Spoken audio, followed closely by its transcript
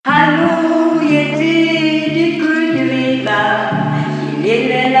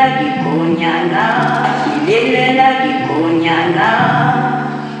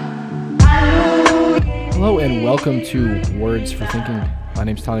Welcome to Words for Thinking. My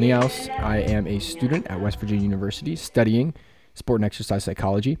name is Tyler Niehaus. I am a student at West Virginia University studying sport and exercise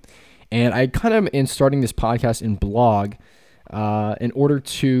psychology. And I kind of am starting this podcast and blog in order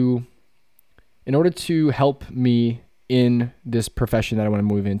to help me in this profession that I want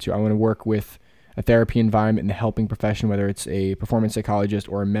to move into. I want to work with a therapy environment in the helping profession, whether it's a performance psychologist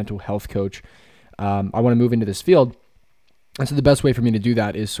or a mental health coach. I want to move into this field. And so the best way for me to do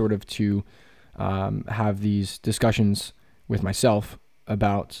that is sort of to have these discussions with myself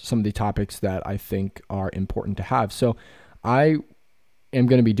about some of the topics that I think are important to have. So I am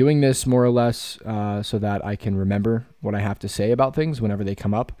going to be doing this more or less so that I can remember what I have to say about things whenever they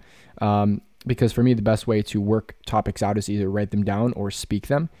come up. Because for me, the best way to work topics out is either write them down or speak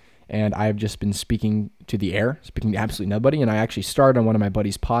them. And I've just been speaking to the air, speaking to absolutely nobody. And I actually started on one of my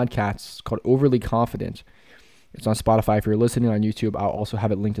buddy's podcasts called Overly Confident. It's on Spotify. If you're listening on YouTube, I'll also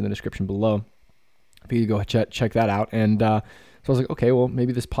have it linked in the description below. If you go check that out. And so I was like, okay, well,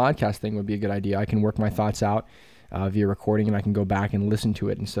 maybe this podcast thing would be a good idea. I can work my thoughts out via recording, and I can go back and listen to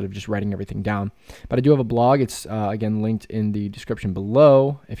it instead of just writing everything down. But I do have a blog. It's, again, linked in the description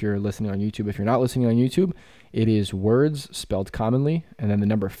below if you're listening on YouTube. If you're not listening on YouTube, it is words spelled commonly, and then the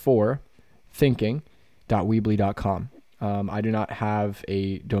number 4, thinking.weebly.com. I do not have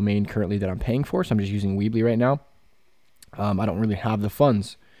a domain currently that I'm paying for, so I'm just using Weebly right now. I don't really have the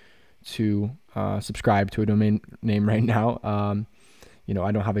funds to subscribe to a domain name right now. I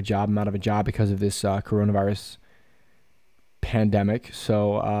don't have a job. I'm out of a job because of this coronavirus pandemic.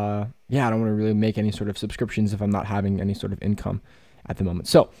 So, I don't want to really make any sort of subscriptions if I'm not having any sort of income at the moment.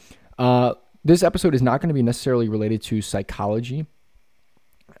 So, this episode is not going to be necessarily related to psychology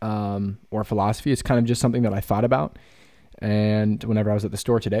or philosophy. It's kind of just something that I thought about and whenever I was at the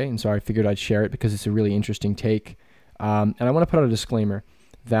store today. And so I figured I'd share it because it's a really interesting take. And I want to put out a disclaimer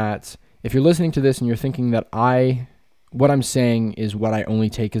that if you're listening to this and you're thinking that what I'm saying is what I only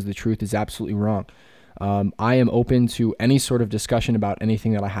take as the truth is absolutely wrong. I am open to any sort of discussion about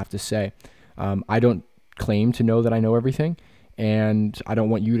anything that I have to say. I don't claim to know that I know everything, and I don't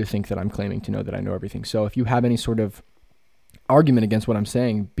want you to think that I'm claiming to know that I know everything. So if you have any sort of argument against what I'm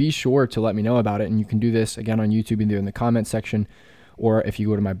saying, be sure to let me know about it. And you can do this again on YouTube, either in the comment section, or if you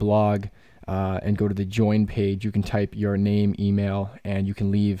go to my blog and go to the join page, you can type your name, email, and you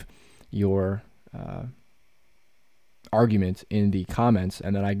can leave your argument in the comments,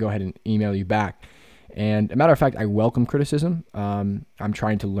 and then I go ahead and email you back. And a matter of fact, I welcome criticism. I'm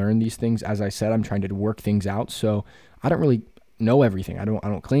trying to learn these things. As I said, I'm trying to work things out. So I don't really know everything. I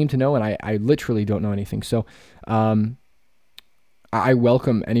don't claim to know, and I literally don't know anything. So I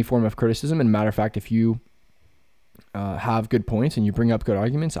welcome any form of criticism. And a matter of fact, if you have good points and you bring up good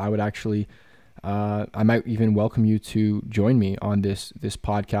arguments, I would actually, I might even welcome you to join me on this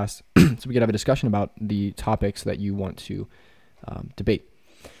podcast so we could have a discussion about the topics that you want to debate.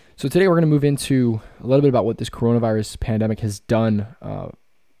 So today we're going to move into a little bit about what this coronavirus pandemic has done,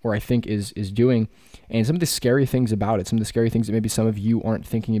 or I think is doing, and some of the scary things about it, some of the scary things that maybe some of you aren't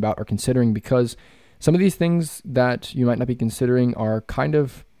thinking about or considering, because some of these things that you might not be considering are kind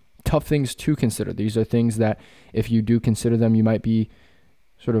of tough things to consider. These are things that if you do consider them, you might be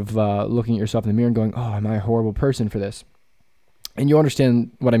sort of looking at yourself in the mirror and going, oh, am I a horrible person for this? And you'll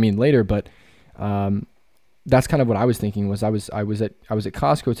understand what I mean later, but that's kind of what I was thinking. Was I was at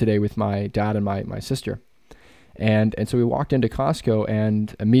Costco today with my dad and my sister. And so we walked into Costco,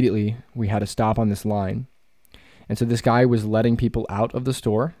 and immediately we had to stop on this line. And so this guy was letting people out of the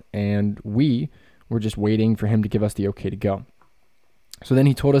store, and we were just waiting for him to give us the okay to go. So then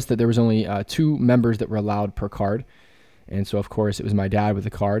he told us that there was only 2 members that were allowed per card. And so, of course, it was my dad with the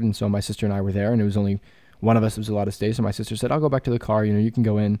card. And so my sister and I were there, and it was only one of us that was allowed to stay. So my sister said, I'll go back to the car. You can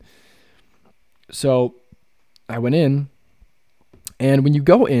go in. So I went in. And when you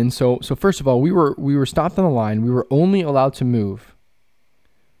go in, so first of all, we were stopped on the line. We were only allowed to move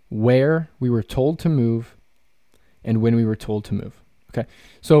where we were told to move and when we were told to move. Okay,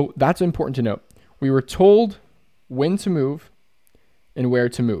 so that's important to note. We were told when to move and where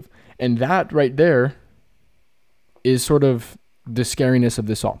to move. And that right there is sort of the scariness of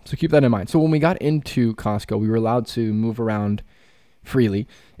this all. So keep that in mind. So when we got into Costco, we were allowed to move around freely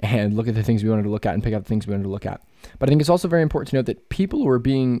and look at the things we wanted to look at and pick up the things we wanted to look at. But I think it's also very important to note that people were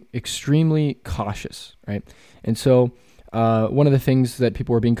being extremely cautious, right? And so one of the things that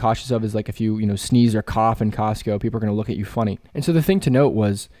people were being cautious of is like if you sneeze or cough in Costco, people are going to look at you funny. And so the thing to note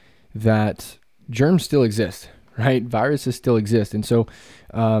was that germs still exist, right? Viruses still exist. And so,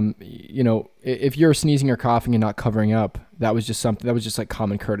 if you're sneezing or coughing and not covering up, that was just like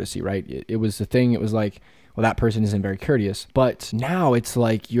common courtesy, right? It was the thing. It was like, well, that person isn't very courteous. But now it's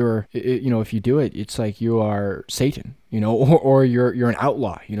like if you do it, it's like you are Satan, or you're an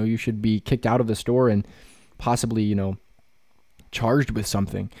outlaw. You should be kicked out of the store and possibly, charged with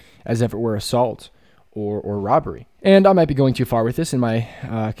something as if it were assault or robbery. And I might be going too far with this, and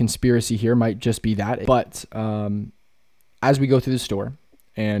my conspiracy here might just be that. But as we go through the store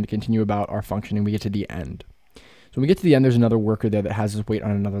and continue about our functioning, we get to the end. So when we get to the end, there's another worker there that has us wait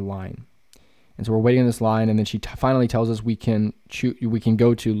on another line. And so we're waiting on this line, and then she finally tells us we can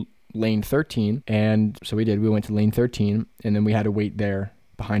go to lane 13. And so we did. We went to lane 13, and then we had to wait there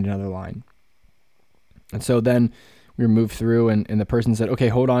behind another line. And so then we moved through, and the person said, okay,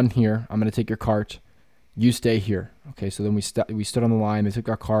 hold on here. I'm going to take your cart. You stay here. Okay, so then we stood on the line. They took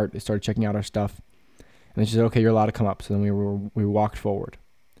our cart. They started checking out our stuff. And then she said, okay, you're allowed to come up. So then we walked forward.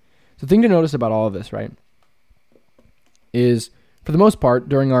 So the thing to notice about all of this, right, is for the most part,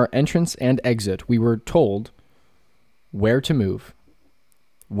 during our entrance and exit, we were told where to move,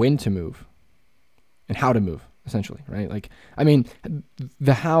 when to move, and how to move, essentially, right?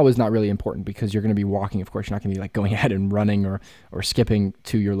 The how is not really important because you're going to be walking, of course. You're not going to be like going ahead and running or skipping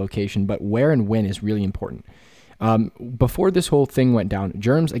to your location, but where and when is really important. Before this whole thing went down,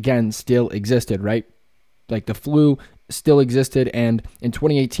 germs, again, still existed, right? Like the flu still existed, and in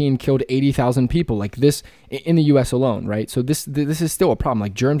 2018 killed 80,000 people, like this in the US alone, right? So this is still a problem.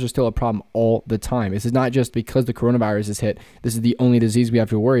 Like germs are still a problem all the time. This is not just because the coronavirus is hit. This is the only disease we have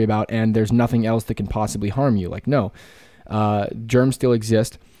to worry about, and there's nothing else that can possibly harm you. Like, no, germs still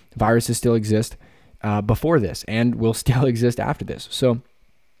exist. Viruses still exist before this, and will still exist after this. So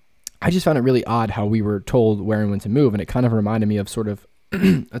I just found it really odd how we were told where and when to move, and it kind of reminded me of sort of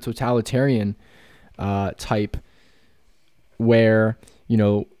a totalitarian type where,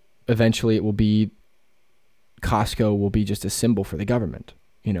 eventually it will be Costco will be just a symbol for the government,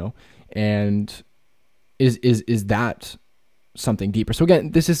 and is that something deeper? So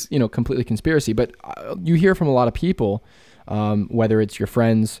again, this is, completely conspiracy, but you hear from a lot of people, whether it's your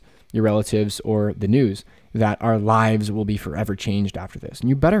friends, your relatives, or the news, that our lives will be forever changed after this. And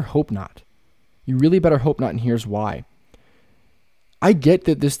you better hope not. You really better hope not. And here's why. I get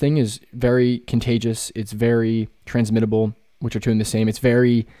that this thing is very contagious. It's very transmittable, which are two and the same. It's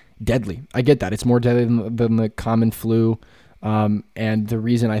very deadly. I get that. It's more deadly than the common flu. And the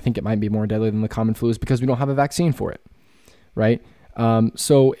reason I think it might be more deadly than the common flu is because we don't have a vaccine for it, right?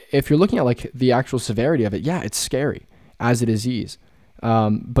 So if you're looking at like the actual severity of it, yeah, it's scary as a disease.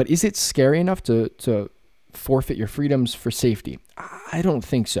 But is it scary enough to forfeit your freedoms for safety? I don't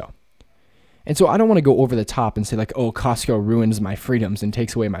think so. And so I don't want to go over the top and say like, oh, Costco ruins my freedoms and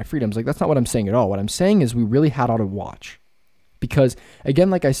takes away my freedoms. Like, that's not what I'm saying at all. What I'm saying is we really had ought to watch. Because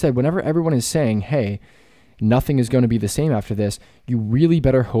again, like I said, whenever everyone is saying, hey, nothing is going to be the same after this, you really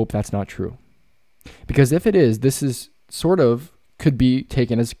better hope that's not true. Because if it is, this is sort of could be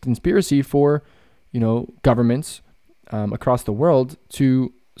taken as a conspiracy for, governments across the world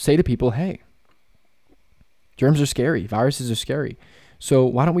to say to people, hey, germs are scary, viruses are scary. So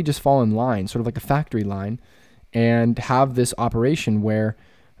why don't we just fall in line, sort of like a factory line, and have this operation where,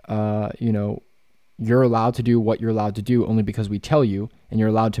 you're allowed to do what you're allowed to do only because we tell you, and you're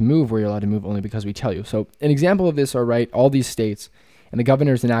allowed to move where you're allowed to move only because we tell you. So an example of this are, right, all these states and the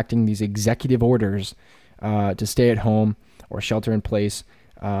governors enacting these executive orders to stay at home or shelter in place,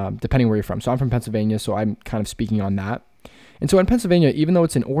 depending where you're from. So I'm from Pennsylvania, so I'm kind of speaking on that. And so in Pennsylvania, even though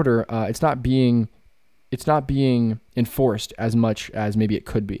it's an order, it's not being enforced as much as maybe it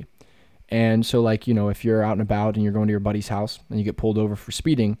could be. And so like, if you're out and about and you're going to your buddy's house and you get pulled over for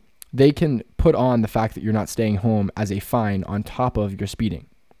speeding, they can put on the fact that you're not staying home as a fine on top of your speeding.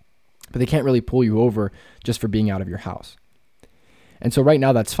 But they can't really pull you over just for being out of your house. And so right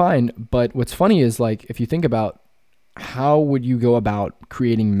now that's fine. But what's funny is, like, if you think about how would you go about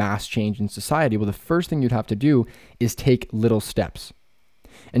creating mass change in society? Well, the first thing you'd have to do is take little steps.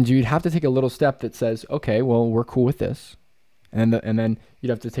 And you'd have to take a little step that says, okay, well, we're cool with this. And then you'd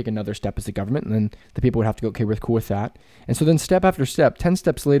have to take another step as the government, and then the people would have to go, okay, we're cool with that. And so then step after step, 10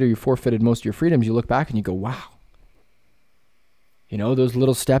 steps later, you forfeited most of your freedoms. You look back and you go, wow. Those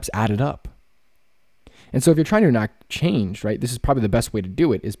little steps added up. And so if you're trying to enact change, right, this is probably the best way to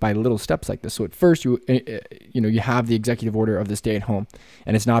do it, is by little steps like this. So at first, you have the executive order of the stay at home,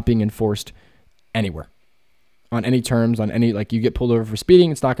 and it's not being enforced anywhere. On any terms, like you get pulled over for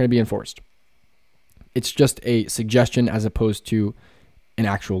speeding, it's not going to be enforced. It's just a suggestion as opposed to an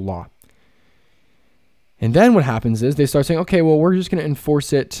actual law. And then what happens is they start saying, okay, well, we're just going to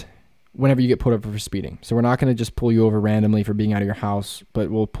enforce it whenever you get pulled over for speeding. So we're not going to just pull you over randomly for being out of your house, but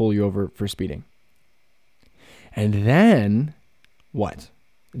we'll pull you over for speeding. And then what?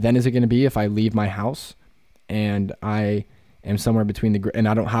 Then is it going to be if I leave my house and I am somewhere between and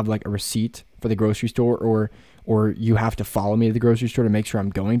I don't have like a receipt for the grocery store, or you have to follow me to the grocery store to make sure I'm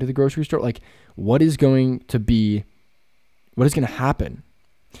going to the grocery store, like what is going to happen?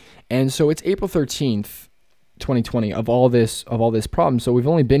 And so it's April 13th, 2020 of all this problem. So we've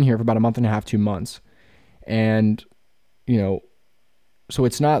only been here for about a month and a half, 2 months. And, so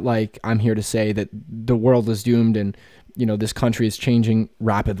it's not like I'm here to say that the world is doomed and, this country is changing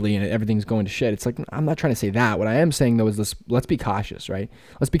rapidly and everything's going to shit. It's like, I'm not trying to say that. What I am saying though is let's be cautious, right?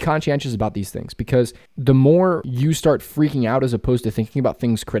 Let's be conscientious about these things, because the more you start freaking out as opposed to thinking about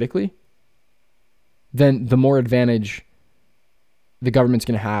things critically, then the more advantage the government's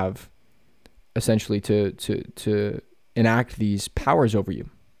going to have essentially to enact these powers over you.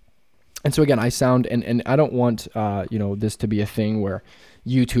 And so again, I sound, and I don't want, this to be a thing where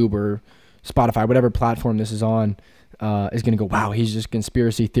YouTube or Spotify, whatever platform this is on, is going to go, wow, he's just a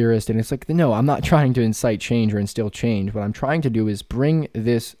conspiracy theorist. And it's like, no, I'm not trying to incite change or instill change. What I'm trying to do is bring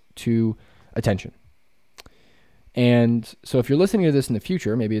this to attention. And so if you're listening to this in the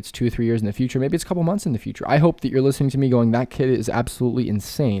future, maybe it's 2 or 3 years in the future, maybe it's a couple months in the future, I hope that you're listening to me going, that kid is absolutely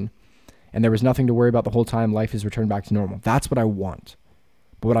insane, and there was nothing to worry about the whole time, life is returned back to normal. That's what I want.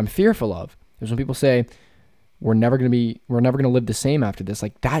 But what I'm fearful of is when people say, we're never going to live the same after this.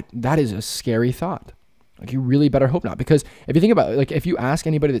 Like that is a scary thought. Like you really better hope not. Because if you think about it, like if you ask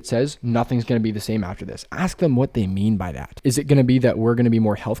anybody that says nothing's going to be the same after this, ask them what they mean by that. Is it going to be that we're going to be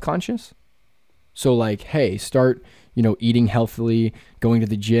more health conscious? So like, hey, start, eating healthily, going to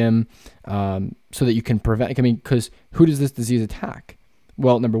the gym, so that you can prevent, because who does this disease attack?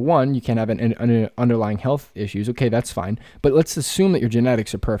 Well, number one, you can't have an underlying health issues. Okay, that's fine. But let's assume that your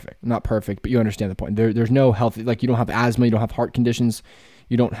genetics are perfect. Not perfect, but you understand the point. There's no health, like you don't have asthma, you don't have heart conditions,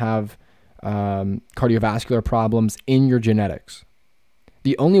 you don't have cardiovascular problems in your genetics.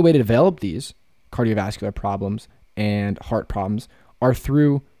 The only way to develop these cardiovascular problems and heart problems are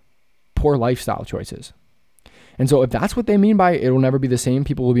through poor lifestyle choices. And so if that's what they mean by it'll never be the same,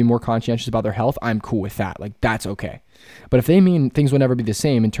 people will be more conscientious about their health, I'm cool with that. Like that's okay. But if they mean things will never be the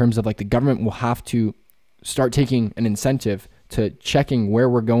same in terms of like the government will have to start taking an incentive to checking where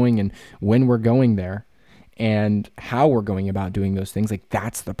we're going and when we're going there and how we're going about doing those things, like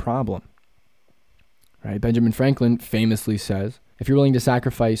that's the problem. Right? Benjamin Franklin famously says, if you're willing to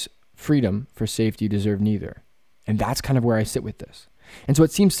sacrifice freedom for safety, you deserve neither. And that's kind of where I sit with this. And so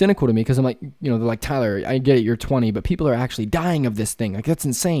it seems cynical to me because I'm like, they're like, Tyler, I get it, you're 20, but people are actually dying of this thing. Like that's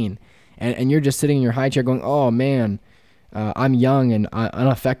insane. And you're just sitting in your high chair going, oh man, I'm young and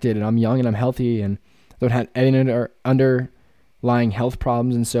unaffected, and I'm young and I'm healthy and don't have any underlying health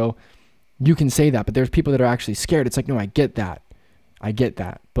problems. And so you can say that, but there's people that are actually scared. It's like, no, I get that.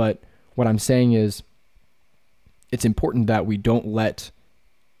 But what I'm saying is it's important that we don't let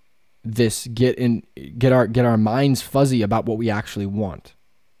this get our minds fuzzy about what we actually want.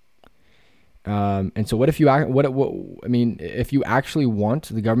 And so if you actually want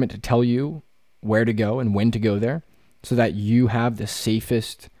the government to tell you where to go and when to go there so that you have the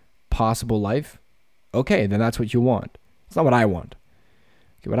safest possible life, okay, then that's what you want. It's not what I want.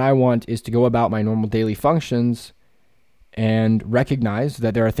 Okay, what I want is to go about my normal daily functions and recognize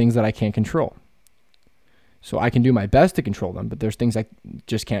that there are things that I can't control. So I can do my best to control them, but there's things I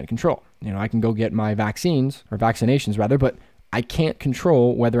just can't control. I can go get my vaccinations rather, but I can't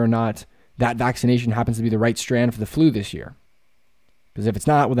control whether or not that vaccination happens to be the right strand for the flu this year. Because if it's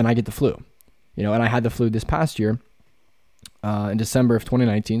not, well, then I get the flu. And I had the flu this past year, in December of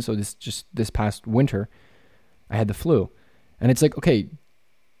 2019. So this past winter, I had the flu. And it's like, okay,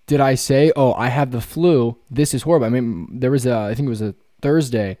 did I say, oh, I have the flu, this is horrible? There was I think it was a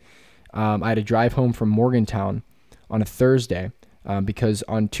Thursday. I had to drive home from Morgantown on a Thursday because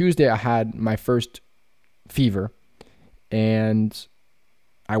on Tuesday I had my first fever, and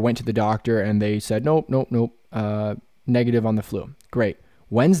I went to the doctor and they said, nope, negative on the flu. Great.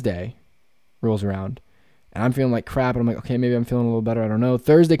 Wednesday rolls around and I'm feeling like crap, and I'm like, okay, maybe I'm feeling a little better. I don't know.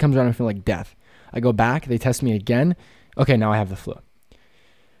 Thursday comes around and I feel like death. I go back, they test me again. Okay, now I have the flu.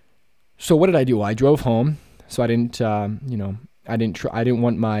 So what did I do? Well, I drove home, so I didn't, I didn't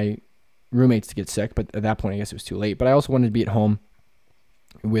want my roommates to get sick, but at that point I guess it was too late. But I also wanted to be at home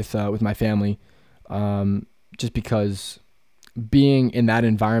with my family, just because being in that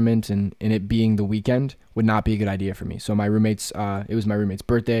environment and it being the weekend would not be a good idea for me. So my roommates, it was my roommate's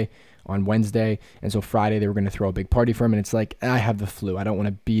birthday on Wednesday, and so Friday they were going to throw a big party for him, and it's like, I have the flu. I don't want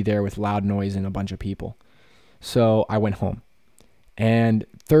to be there with loud noise and a bunch of people. So I went home. And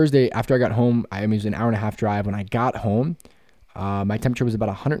Thursday, after I got home, it was an hour and a half drive. When I got home, my temperature was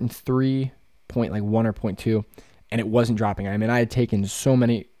about 103.1 or 0.2, and it wasn't dropping. I had taken so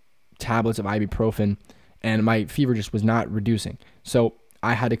many tablets of ibuprofen, and my fever just was not reducing. So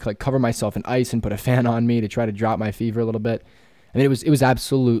I had to cover myself in ice and put a fan on me to try to drop my fever a little bit. I mean, it was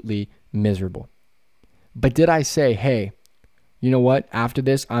absolutely miserable. But did I say, hey, you know what? After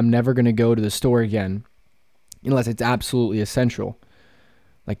this, I'm never going to go to the store again unless it's absolutely essential.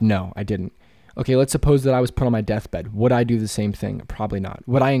 Like, no, I didn't. Okay, let's suppose that I was put on my deathbed. Would I do the same thing? Probably not.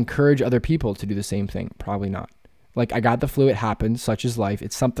 Would I encourage other people to do the same thing? Probably not. Like, I got the flu. It happens. Such is life.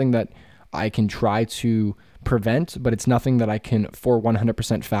 It's something that I can try to prevent, but it's nothing that I can, for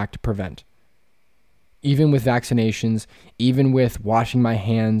 100% fact, prevent. Even with vaccinations, even with washing my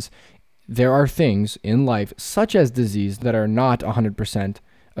hands, there are things in life, such as disease, that are not 100%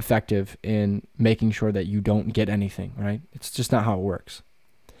 effective in making sure that you don't get anything, right? It's just not how it works.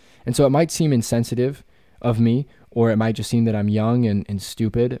 And so it might seem insensitive of me, or it might just seem that I'm young and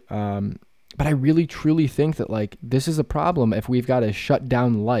stupid. But I really, truly think that, like, this is a problem if we've got to shut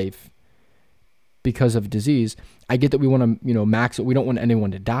down life because of disease. I get that we want to, max it. We don't want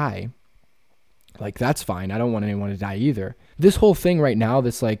anyone to die. Like, that's fine. I don't want anyone to die either. This whole thing right now,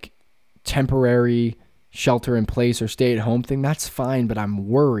 this like temporary shelter in place or stay at home thing, that's fine. But I'm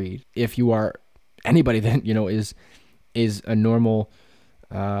worried if you are anybody that, is a normal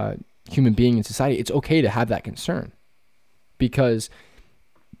human being in society, it's okay to have that concern, because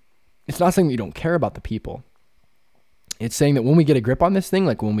it's not saying that you don't care about the people. It's saying that when we get a grip on this thing,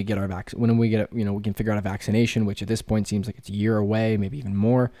 like when we get our we can figure out a vaccination, which at this point seems like it's a year away, maybe even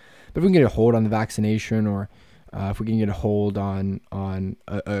more. But if we can get a hold on the vaccination, or if we can get a hold on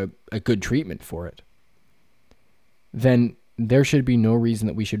a good treatment for it, then there should be no reason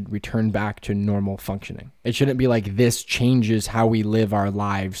that we should return back to normal functioning. It shouldn't be like this changes how we live our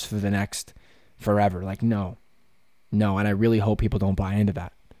lives for the next forever. Like, no. And I really hope people don't buy into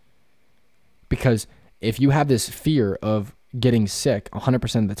that. Because if you have this fear of getting sick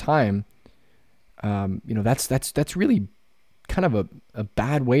 100% of the time, that's really kind of a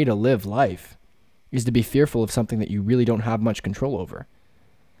bad way to live life, is to be fearful of something that you really don't have much control over.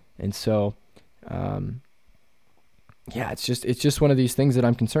 And so, it's just one of these things that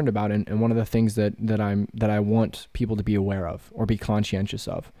I'm concerned about, and one of the things that I want people to be aware of or be conscientious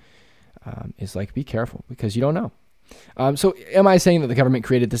of, is like, be careful, because you don't know. So am I saying that the government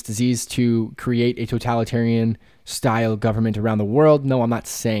created this disease to create a totalitarian style government around the world? No, I'm not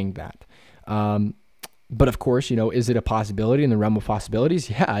saying that. But of course, is it a possibility in the realm of possibilities?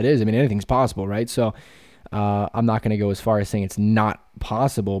 Yeah, it is. I mean, anything's possible, right? So I'm not going to go as far as saying it's not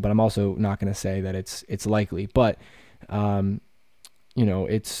possible, but I'm also not going to say that it's likely. But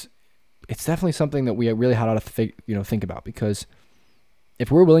it's definitely something that we really had to think about, because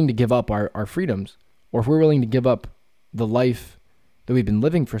if we're willing to give up our freedoms, or if we're willing to give up the life that we've been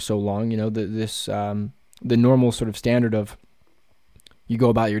living for so long, the normal sort of standard of you go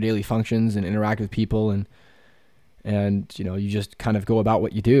about your daily functions and interact with people, and you just kind of go about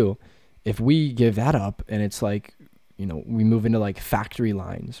what you do. If we give that up, and it's like, we move into like factory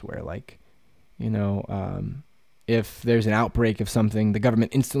lines where, like, if there's an outbreak of something, the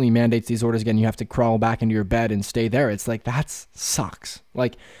government instantly mandates these orders again. You have to crawl back into your bed and stay there. It's like, that sucks.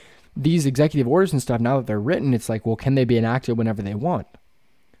 Like, these executive orders and stuff, now that they're written, it's like, well, can they be enacted whenever they want?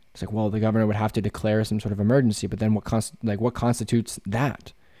 It's like, well, the governor would have to declare some sort of emergency, but then what constitutes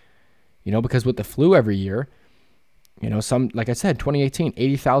that? Because with the flu every year, like I said, 2018,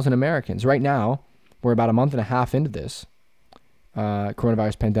 80,000 Americans. Right now, we're about a month and a half into this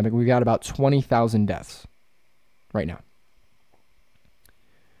coronavirus pandemic. We've got about 20,000 deaths right now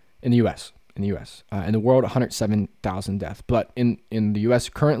in the U.S. In the world, 107,000 deaths. But in the U.S.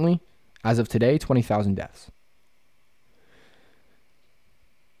 currently, as of today, 20,000 deaths.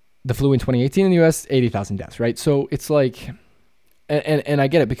 The flu in 2018 in the U.S., 80,000 deaths, right? So it's like, and I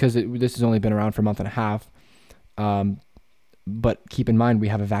get it, because this has only been around for a month and a half. But keep in mind, we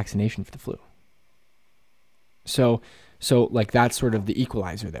have a vaccination for the flu. So like, that's sort of the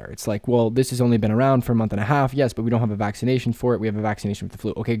equalizer there. It's like, well, this has only been around for a month and a half. Yes, but we don't have a vaccination for it. We have a vaccination for the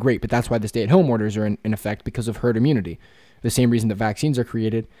flu. Okay, great. But that's why the stay-at-home orders are in effect, because of herd immunity. The same reason that vaccines are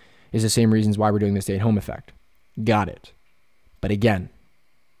created is the same reasons why we're doing the stay-at-home effect. Got it. But again,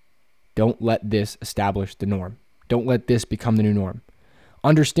 don't let this establish the norm. Don't let this become the new norm.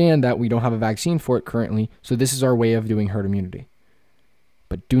 Understand that we don't have a vaccine for it currently, so this is our way of doing herd immunity.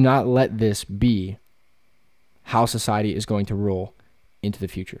 But do not let this be how society is going to roll into the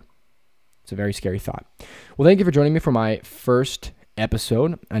future. It's a very scary thought. Well, thank you for joining me for my first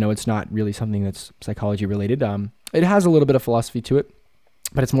episode. I know it's not really something that's psychology related. It has a little bit of philosophy to it,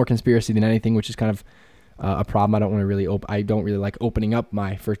 but it's more conspiracy than anything, which is kind of a problem. I don't really like opening up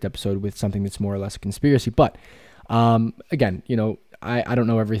my first episode with something that's more or less a conspiracy. But again, I don't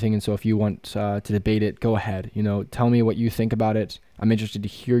know everything. And so if you want to debate it, go ahead. Tell me what you think about it. I'm interested to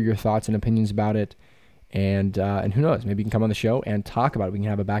hear your thoughts and opinions about it. And who knows, maybe you can come on the show and talk about it. We can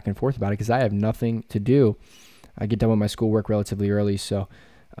have a back and forth about it because I have nothing to do. I get done with my schoolwork relatively early, so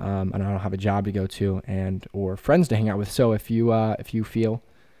and I don't have a job to go to or friends to hang out with. So if you feel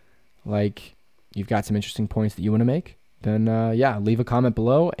like you've got some interesting points that you want to make, then leave a comment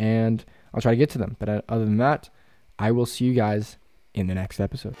below and I'll try to get to them. But other than that, I will see you guys in the next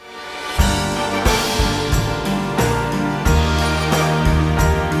episode.